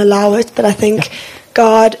He doesn't allow it, but I think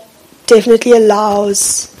God definitely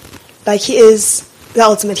allows, He is the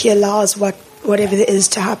ultimate. He allows whatever there is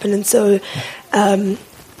to happen, and so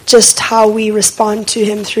just how we respond to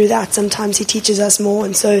Him through that. Sometimes He teaches us more,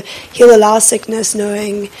 and so He'll allow sickness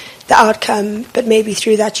knowing the outcome, but maybe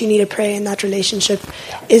through that you need to pray, and that relationship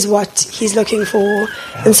is what He's looking for.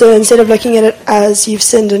 And so instead of looking at it as you've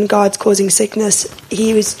sinned and God's causing sickness,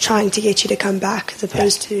 He was trying to get you to come back as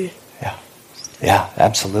opposed to... Yeah,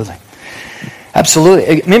 absolutely.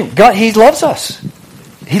 Absolutely. I mean, God, He loves us.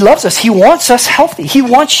 He loves us. He wants us healthy. He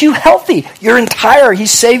wants you healthy. You're entire. He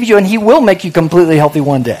saved you, and He will make you completely healthy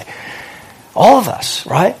one day. All of us,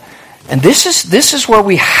 And this is where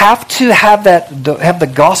we have to have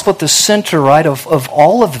the gospel at the center, right, of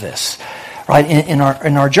all of this, right, in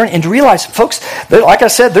our journey. And to realize, folks, like I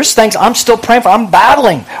said, there's things I'm still praying for. I'm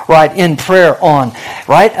battling, right, in prayer on,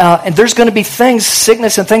 right? And there's going to be things,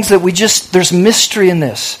 sickness and things that there's mystery in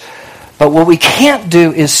this. But what we can't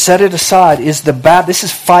do is set it aside. This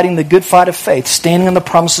is fighting the good fight of faith, standing on the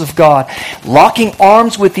promises of God, locking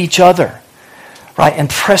arms with each other, right, and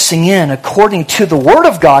pressing in according to the Word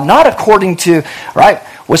of God, not according to, right,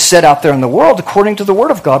 what's said out there in the world, according to the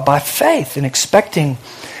Word of God by faith and expecting,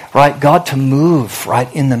 right, God to move,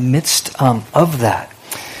 right, in the midst of that.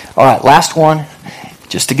 All right, last one,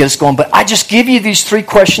 just to get us going. But I just give you these 3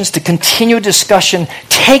 questions to continue a discussion.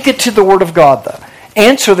 Take it to the Word of God, though.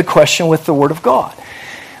 Answer the question with the Word of God.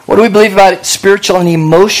 What do we believe about spiritual and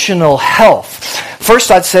emotional health?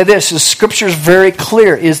 First, I'd say this, is Scripture is very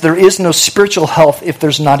clear, there is no spiritual health if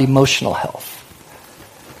there's not emotional health.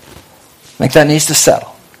 I think that needs to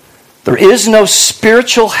settle. There is no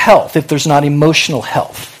spiritual health if there's not emotional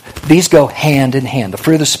health. These go hand in hand. The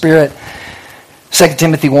fruit of the Spirit, 2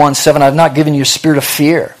 Timothy 1:7, I've not given you a spirit of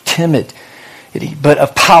fear, timid, but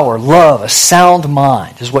of power, love, a sound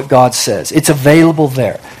mind, is what God says. It's available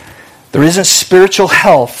there. There isn't spiritual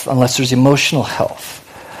health unless there's emotional health.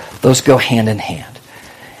 Those go hand in hand.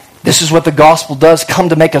 This is what the gospel does, come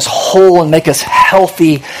to make us whole and make us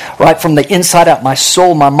healthy, right, from the inside out. My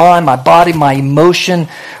soul, my mind, my body, my emotion,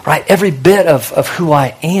 right, every bit of who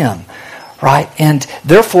I am, right? And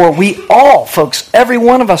therefore, we all, folks, every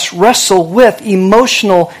one of us wrestle with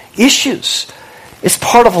emotional issues. It's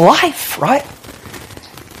part of life, right?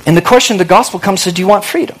 And the question of the gospel comes to, do you want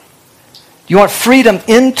freedom? Do you want freedom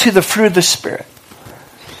into the fruit of the Spirit?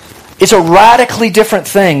 It's a radically different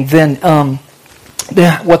thing than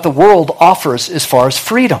what the world offers as far as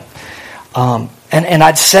freedom. And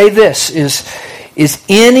I'd say this, is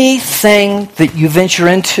anything that you venture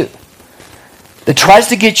into that tries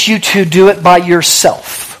to get you to do it by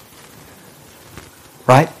yourself,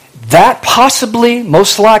 right? That possibly,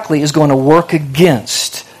 most likely, is going to work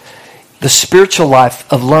against the spiritual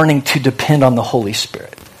life of learning to depend on the Holy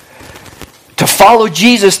Spirit. To follow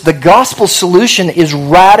Jesus, the gospel solution is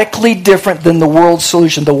radically different than the world's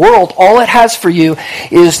solution. The world, all it has for you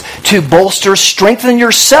is to bolster, strengthen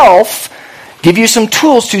yourself, give you some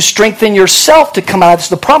tools to strengthen yourself to come out. It's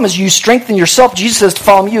the problem is you strengthen yourself. Jesus says to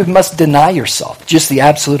follow me, you must deny yourself. Just the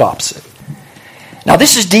absolute opposite. Now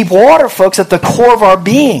this is deep water, folks, at the core of our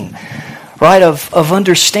being, right, of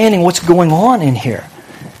understanding what's going on in here.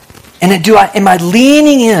 And am I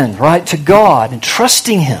leaning in, right, to God and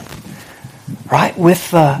trusting Him, right, with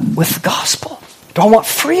the gospel? Do I want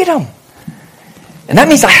freedom? And that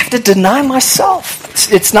means I have to deny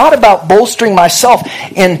myself. It's not about bolstering myself.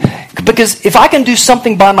 And because if I can do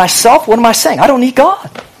something by myself, what am I saying? I don't need God.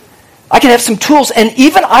 I can have some tools, and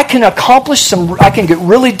even I can accomplish I can get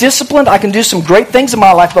really disciplined, I can do some great things in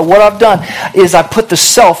my life, but what I've done is I put the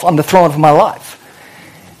self on the throne of my life.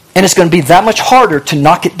 And it's going to be that much harder to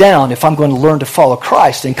knock it down if I'm going to learn to follow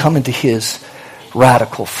Christ and come into His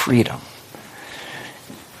radical freedom.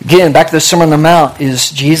 Again, back to the Sermon on the Mount,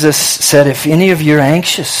 is Jesus said, if any of you are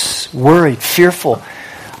anxious, worried, fearful,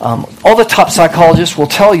 all the top psychologists will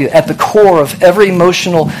tell you at the core of every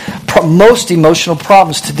most emotional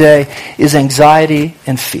problems today is anxiety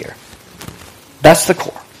and fear. That's the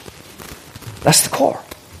core. That's the core.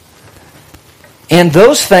 And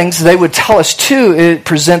those things, they would tell us too,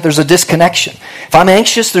 there's a disconnection. If I'm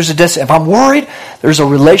anxious, if I'm worried, there's a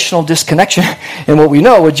relational disconnection. And what we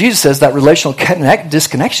know, what Jesus says, that relational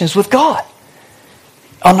disconnection is with God.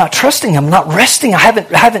 I'm not trusting Him. I'm not resting. I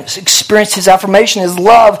haven't experienced His affirmation, His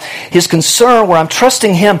love, His concern, where I'm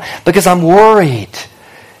trusting Him because I'm worried.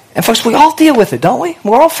 And folks, we all deal with it, don't we?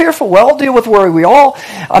 We're all fearful. We all deal with worry.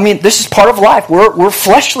 This is part of life. We're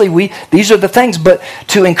fleshly. These are the things. But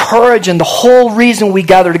to encourage, and the whole reason we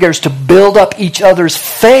gather together is to build up each other's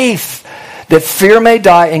faith, that fear may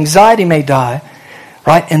die, anxiety may die,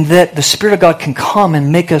 right? And that the Spirit of God can come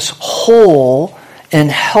and make us whole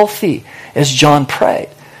and healthy, as John prayed,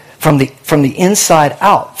 from the inside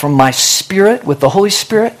out, from my spirit with the Holy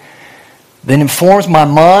Spirit, that informs my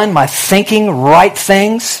mind, my thinking, right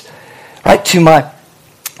things, right, to my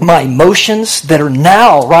emotions that are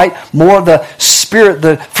now, right, more the Spirit,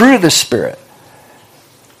 the fruit of the Spirit,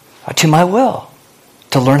 right, to my will,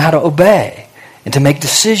 to learn how to obey and to make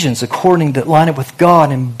decisions according to line up with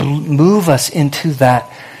God and move us into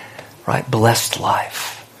that, right, blessed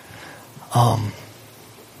life.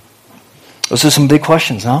 Those are some big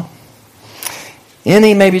questions, huh?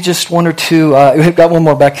 Any, maybe just one or two. We've got one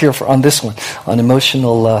more back here on this one, on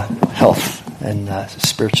emotional health and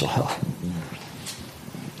spiritual health.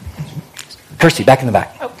 Kirsty, back in the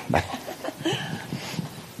back. Oh. Back.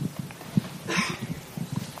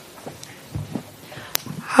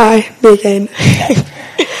 Hi, me again.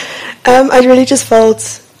 I really just felt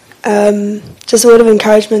just a word of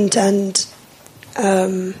encouragement, and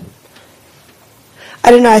I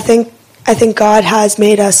don't know. I think God has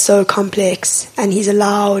made us so complex, and He's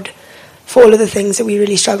allowed for all of the things that we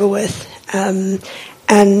really struggle with,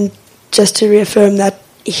 and just to reaffirm that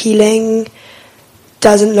healing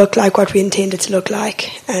doesn't look like what we intend it to look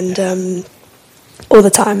like, and all the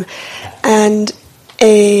time. And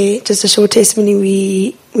just a short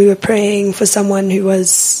testimony, we were praying for someone who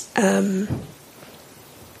was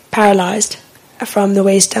paralyzed from the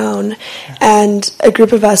waist down, and a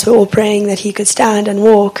group of us were all praying that he could stand and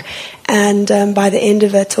walk, and by the end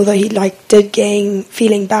of it, although he did gain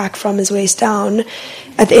feeling back from his waist down,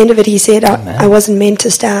 at the end of it he said, I wasn't meant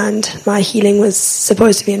to stand, my healing was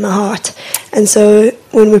supposed to be in my heart. And so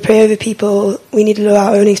when we pray over people, we need to lower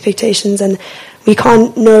our own expectations, and we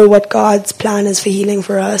can't know what God's plan is for healing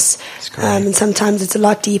for us, and sometimes it's a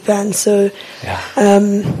lot deeper. And so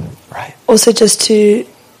also just to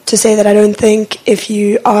say that I don't think if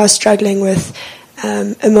you are struggling with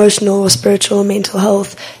emotional or spiritual or mental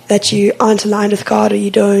health that you aren't aligned with God, or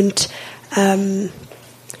you don't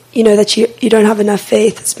that you don't have enough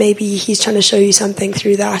faith. It's maybe He's trying to show you something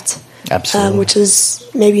through that. Absolutely. Which is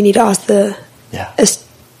maybe you need to ask a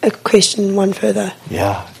question one further.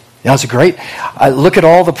 Yeah, it's a great. Look at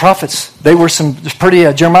all the prophets. They were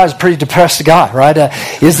Jeremiah's a pretty depressed guy, right?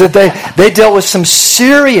 Is that they dealt with some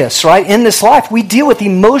serious, right? In this life, we deal with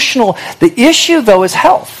emotional. The issue, though, is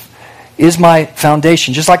health. Is my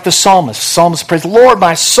foundation. Just like the psalmist. Psalmist prays, Lord,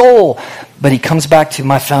 my soul. But he comes back to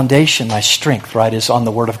my foundation, my strength, right, is on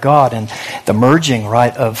the Word of God, and the merging,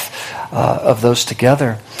 right, of those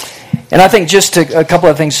together. And I think just a couple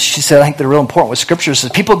of things she said I think that are real important with Scriptures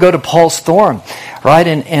is people go to Paul's thorn, right?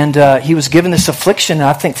 And he was given this affliction. And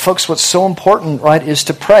I think, folks, what's so important, right, is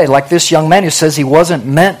to pray. Like this young man who says he wasn't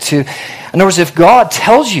meant to. In other words, if God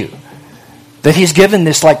tells you that He's given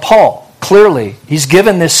this, like Paul, clearly, He's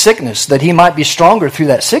given this sickness that he might be stronger through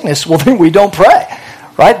that sickness, well, then we don't pray,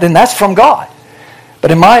 right? Then that's from God. But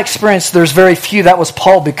in my experience, there's very few, that was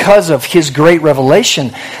Paul because of his great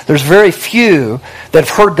revelation, there's very few that have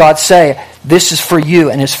heard God say, this is for you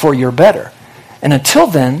and it's for your better. And until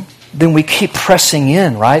then we keep pressing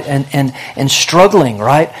in, right? And struggling,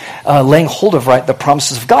 right? Laying hold of, right, the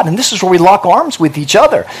promises of God. And this is where we lock arms with each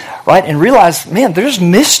other, right? And realize, man, there's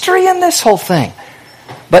mystery in this whole thing.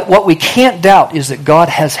 But what we can't doubt is that God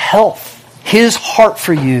has health. His heart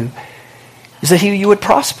for you is that you would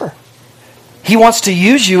prosper. He wants to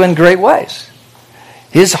use you in great ways.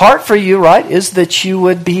 His heart for you, right, is that you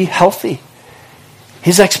would be healthy.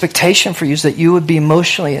 His expectation for you is that you would be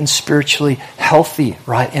emotionally and spiritually healthy,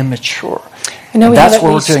 right, and mature. I know and we that's have at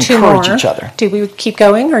where we're least to two encourage more. each other. Do we keep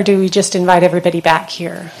going, or do we just invite everybody back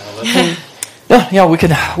here? Yeah,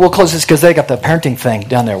 we'll close this because they got the parenting thing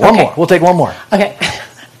down there. One more. We'll take one more. Okay.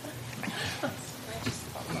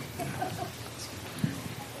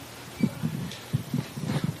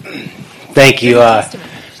 Thank you. I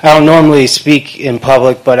don't normally speak in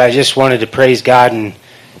public, but I just wanted to praise God and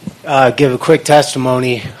give a quick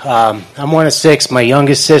testimony. I'm one of 6. My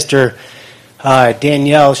youngest sister,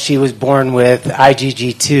 Danielle, she was born with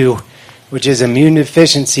IgG2, which is immune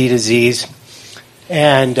deficiency disease,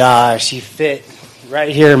 and she fit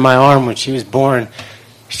right here in my arm when she was born.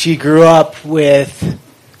 She grew up with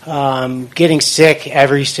getting sick,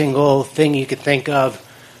 every single thing you could think of.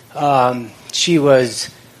 She was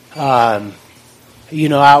outcast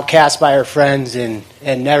by her friends and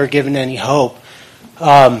never given any hope.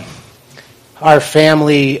 Our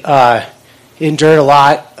family endured a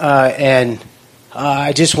lot, and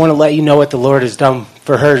I just want to let you know what the Lord has done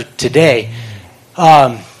for her today.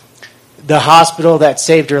 The hospital that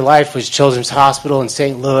saved her life was Children's Hospital in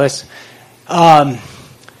St. Louis.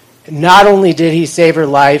 Not only did He save her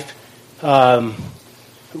life through,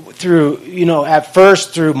 at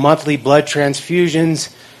first through monthly blood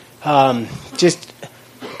transfusions, just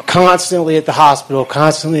constantly at the hospital,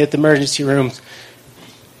 constantly at the emergency rooms.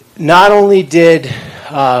 Not only did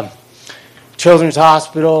Children's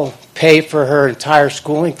Hospital pay for her entire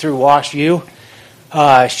schooling through WashU,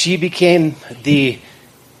 she became the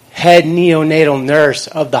head neonatal nurse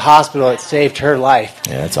of the hospital that saved her life.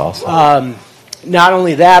 Yeah, that's awesome. Not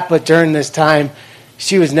only that, but during this time,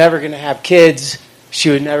 she was never going to have kids. She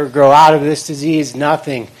would never grow out of this disease,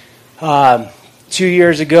 nothing. 2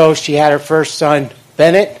 years ago, she had her first son,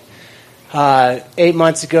 Bennett. 8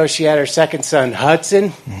 months ago, she had her second son,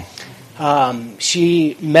 Hudson.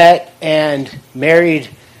 She met and married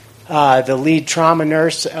the lead trauma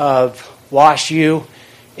nurse of Wash U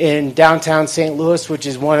in downtown St. Louis, which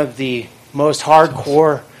is one of the most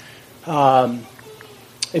hardcore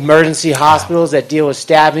emergency hospitals that deal with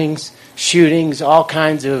stabbings, shootings, all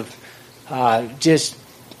kinds of just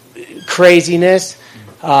craziness.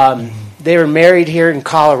 They were married here in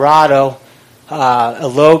Colorado,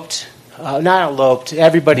 eloped. Not eloped,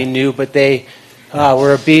 everybody knew, but they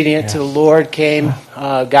were obedient to the Lord, came,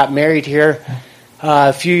 got married here.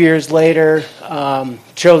 A few years later,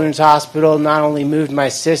 Children's Hospital not only moved my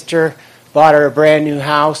sister, bought her a brand new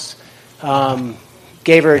house,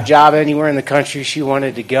 gave her a job anywhere in the country she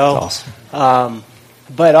wanted to go, Awesome.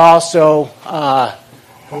 but also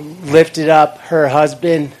lifted up her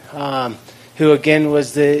husband, who again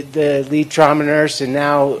was the lead trauma nurse, and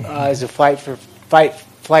now is a flight for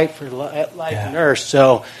life nurse.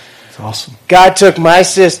 So That's awesome. God took my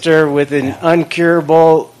sister with an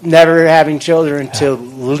uncurable, never having children, to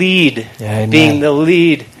lead, being the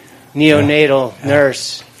lead neonatal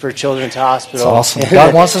nurse for Children's Hospital. That's awesome.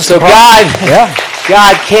 God wants us so to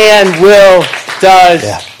God can, will, does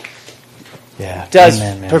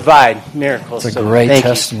Amen, man. provide miracles. It's a So great thank you.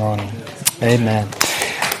 testimony. Amen.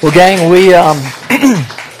 Well, gang, we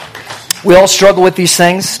all struggle with these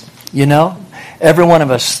things, you know. Every one of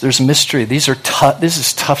us, there's mystery. This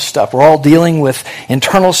is tough stuff. We're all dealing with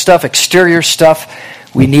internal stuff, exterior stuff.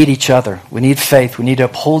 We need each other. We need faith. We need to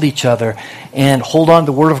uphold each other and hold on to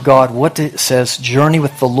the Word of God, what it says, journey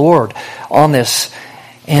with the Lord on this.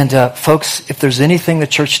 And folks, if there's anything the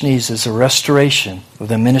church needs is a restoration of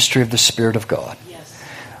the ministry of the Spirit of God. Yes.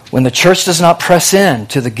 When the church does not press in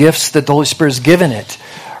to the gifts that the Holy Spirit has given it,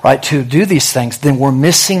 right, to do these things, then we're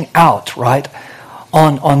missing out, right,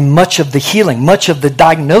 on much of the healing, much of the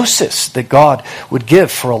diagnosis that God would give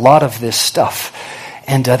for a lot of this stuff.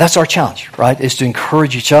 And that's our challenge, right, is to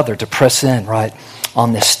encourage each other to press in, right,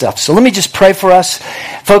 on this stuff. So let me just pray for us.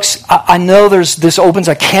 Folks, I know this opens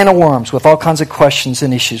a can of worms with all kinds of questions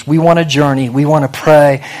and issues. We want to journey. We want to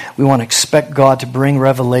pray. We want to expect God to bring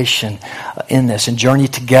revelation in this and journey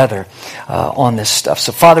together on this stuff.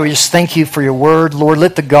 So, Father, we just thank you for your word. Lord,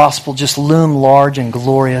 let the gospel just loom large and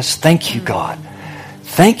glorious. Thank you, God.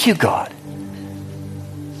 Thank you, God.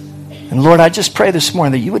 And Lord, I just pray this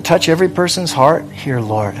morning that you would touch every person's heart here,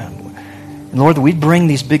 Lord. And Lord, that we'd bring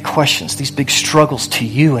these big questions, these big struggles to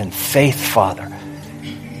you in faith, Father.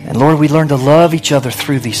 And Lord, we learn to love each other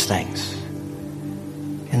through these things.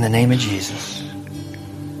 In the name of Jesus.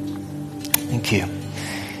 Thank you.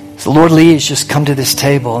 As the Lord leads, just come to this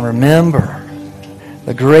table and remember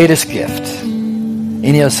the greatest gift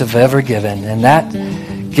any of us have ever given. And that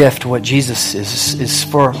gift, what Jesus is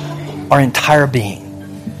for our entire being,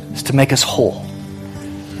 is to make us whole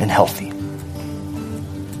and healthy.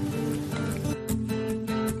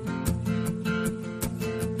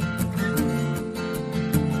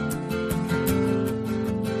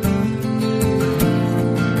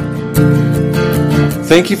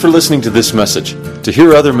 Thank you for listening to this message. To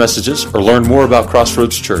hear other messages or learn more about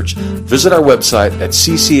Crossroads Church, visit our website at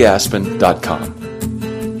ccaspen.com.